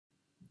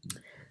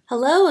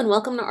Hello and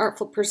welcome to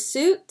Artful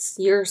Pursuits,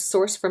 your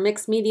source for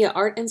mixed media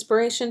art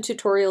inspiration,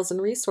 tutorials,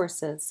 and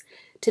resources.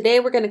 Today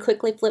we're going to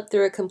quickly flip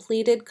through a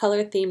completed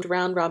color-themed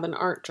round-robin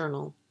art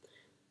journal.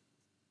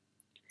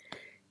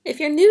 If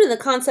you're new to the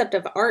concept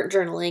of art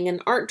journaling,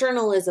 an art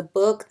journal is a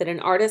book that an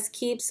artist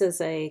keeps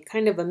as a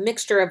kind of a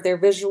mixture of their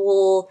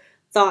visual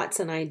thoughts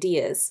and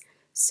ideas.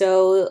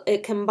 So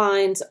it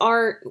combines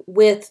art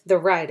with the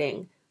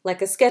writing,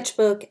 like a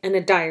sketchbook and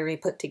a diary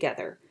put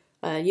together.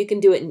 You can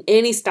do it in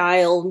any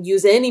style,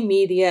 use any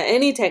media,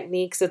 any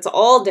techniques. It's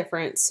all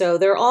different. So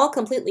they're all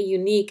completely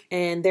unique,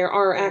 and there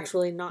are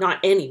actually not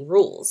any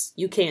rules.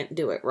 You can't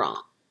do it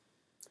wrong.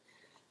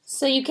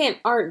 So you can't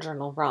art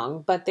journal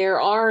wrong, but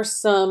there are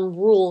some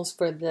rules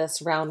for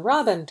this round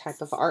robin type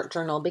of art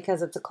journal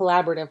because it's a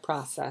collaborative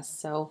process.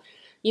 So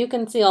you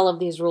can see all of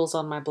these rules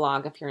on my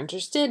blog if you're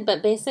interested,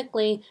 but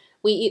basically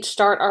we each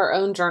start our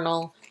own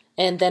journal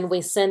and then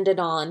we send it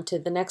on to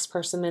the next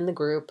person in the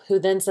group, who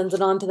then sends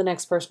it on to the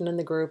next person in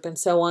the group, and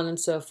so on and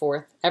so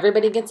forth.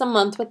 Everybody gets a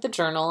month with the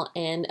journal,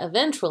 and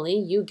eventually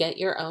you get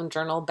your own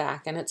journal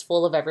back, and it's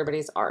full of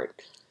everybody's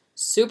art.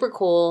 Super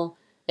cool.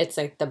 It's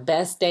like the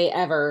best day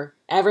ever,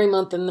 every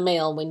month in the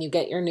mail when you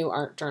get your new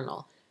art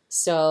journal.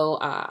 So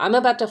I'm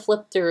about to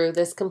flip through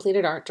this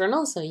completed art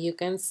journal so you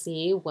can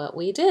see what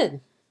we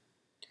did.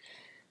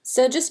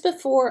 So just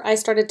before I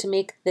started to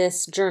make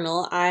this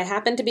journal, I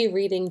happened to be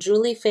reading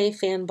Julie Faye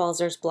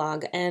Fanbalzer's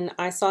blog, and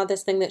I saw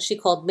this thing that she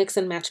called Mix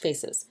and Match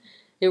Faces.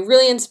 It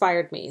really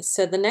inspired me.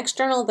 So the next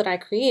journal that I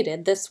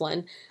created, this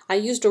one, I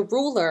used a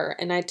ruler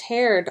and I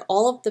teared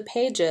all of the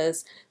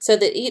pages so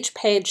that each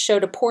page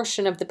showed a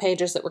portion of the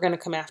pages that were going to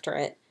come after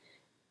it.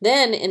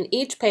 Then in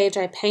each page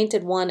I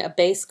painted one a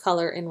base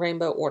color in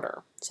rainbow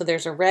order. So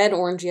there's a red,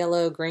 orange,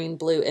 yellow, green,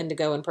 blue,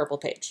 indigo, and purple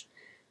page.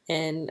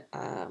 And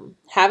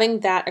having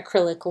that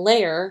acrylic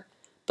layer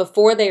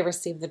before they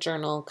receive the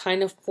journal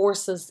kind of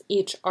forces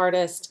each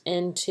artist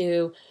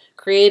into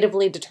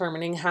creatively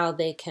determining how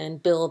they can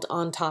build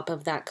on top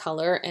of that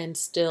color and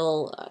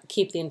still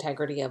keep the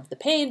integrity of the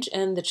page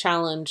and the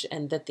challenge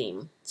and the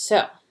theme.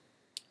 So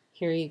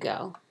here you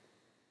go.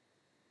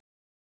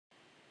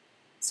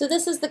 So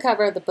this is the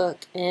cover of the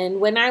book, and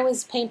when I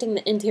was painting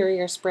the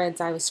interior spreads,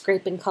 I was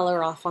scraping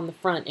color off on the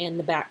front and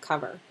the back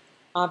cover.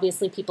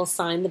 Obviously, people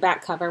signed the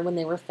back cover when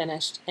they were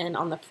finished, and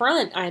on the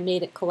front, I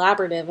made it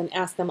collaborative and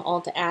asked them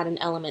all to add an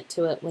element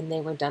to it when they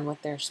were done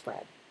with their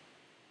spread.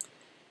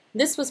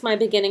 This was my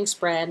beginning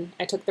spread.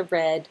 I took the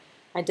red.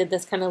 I did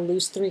this kind of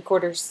loose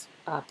 3/4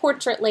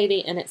 portrait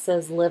lady, and it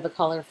says, "Live a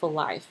colorful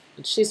life."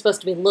 She's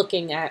supposed to be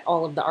looking at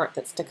all of the art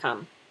that's to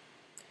come.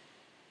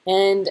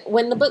 And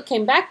when the book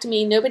came back to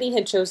me, nobody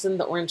had chosen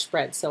the orange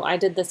spread, so I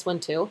did this one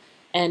too,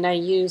 and I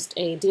used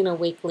a Dina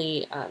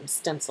Wakley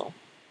stencil.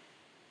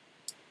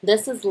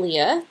 This is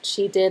Leah.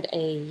 She did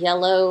a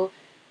yellow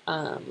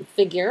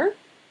figure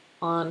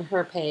on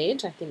her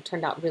page. I think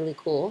turned out really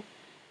cool.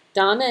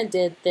 Donna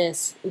did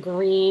this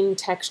green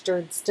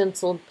textured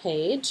stenciled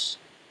page.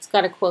 It's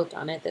got a quote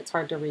on it that's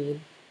hard to read.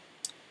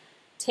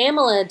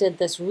 Tamala did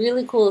this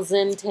really cool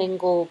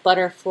Zentangle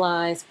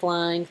butterflies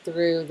flying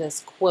through this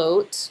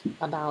quote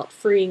about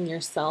freeing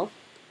yourself.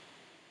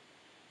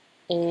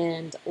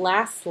 And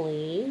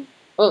lastly,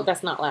 oh,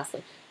 that's not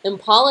lastly.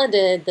 Impala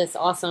did this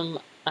awesome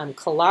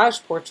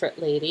collage portrait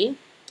lady,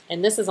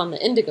 and this is on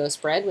the indigo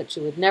spread, which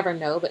you would never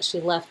know, but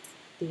she left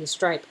the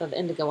stripe of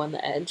indigo on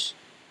the edge.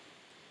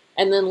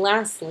 And then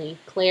lastly,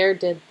 Claire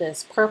did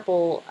this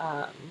purple,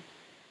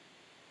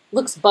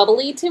 looks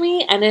bubbly to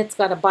me, and it's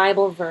got a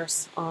Bible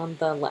verse on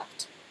the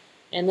left.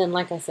 And then,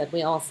 like I said,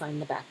 we all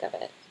signed the back of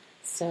it.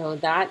 So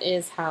that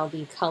is how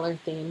the color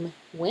theme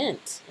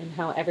went and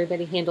how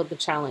everybody handled the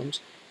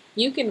challenge.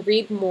 You can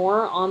read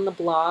more on the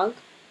blog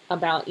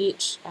about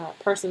each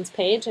person's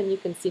page, and you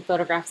can see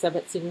photographs of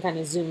it, so you can kind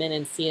of zoom in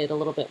and see it a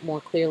little bit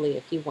more clearly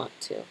if you want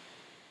to.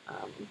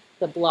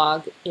 The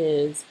blog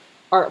is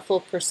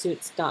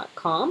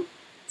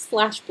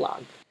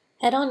artfulpursuits.com/blog.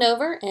 Head on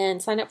over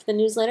and sign up for the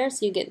newsletter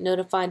so you get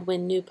notified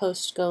when new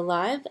posts go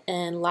live,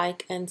 and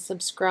like and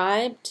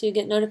subscribe to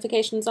get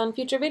notifications on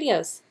future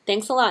videos.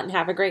 Thanks a lot and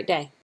have a great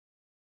day.